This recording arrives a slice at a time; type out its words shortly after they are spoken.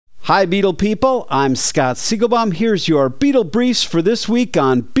Hi, Beatle people. I'm Scott Siegelbaum. Here's your Beatle briefs for this week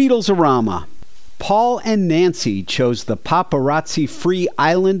on Beatles-orama. Paul and Nancy chose the paparazzi-free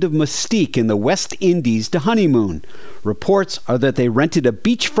island of Mustique in the West Indies to honeymoon. Reports are that they rented a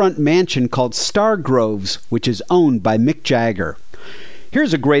beachfront mansion called Stargroves, which is owned by Mick Jagger.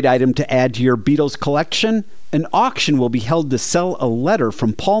 Here's a great item to add to your Beatles collection. An auction will be held to sell a letter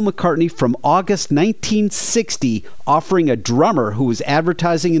from Paul McCartney from August 1960 offering a drummer who was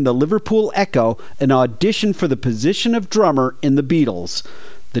advertising in the Liverpool Echo an audition for the position of drummer in the Beatles.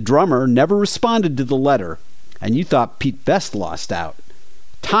 The drummer never responded to the letter, and you thought Pete Best lost out.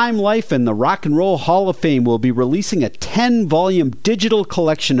 Time Life and the Rock and Roll Hall of Fame will be releasing a 10-volume digital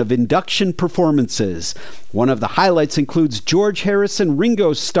collection of induction performances. One of the highlights includes George Harrison,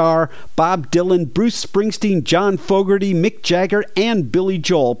 Ringo Starr, Bob Dylan, Bruce Springsteen, John Fogerty, Mick Jagger, and Billy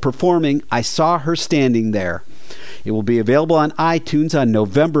Joel performing I Saw Her Standing There. It will be available on iTunes on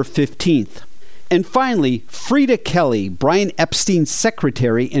November 15th. And finally, Frida Kelly, Brian Epstein's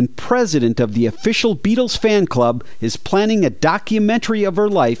secretary and president of the official Beatles fan club, is planning a documentary of her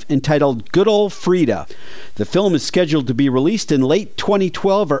life entitled Good Old Frida. The film is scheduled to be released in late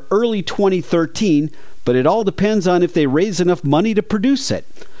 2012 or early 2013, but it all depends on if they raise enough money to produce it.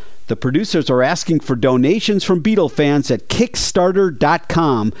 The producers are asking for donations from Beatle fans at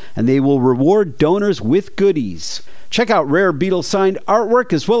Kickstarter.com, and they will reward donors with goodies. Check out rare Beatles signed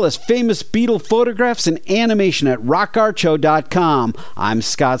artwork as well as famous Beatle photographs and animation at rockartshow.com. I'm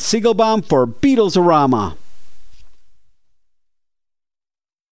Scott Siegelbaum for Beatles-orama.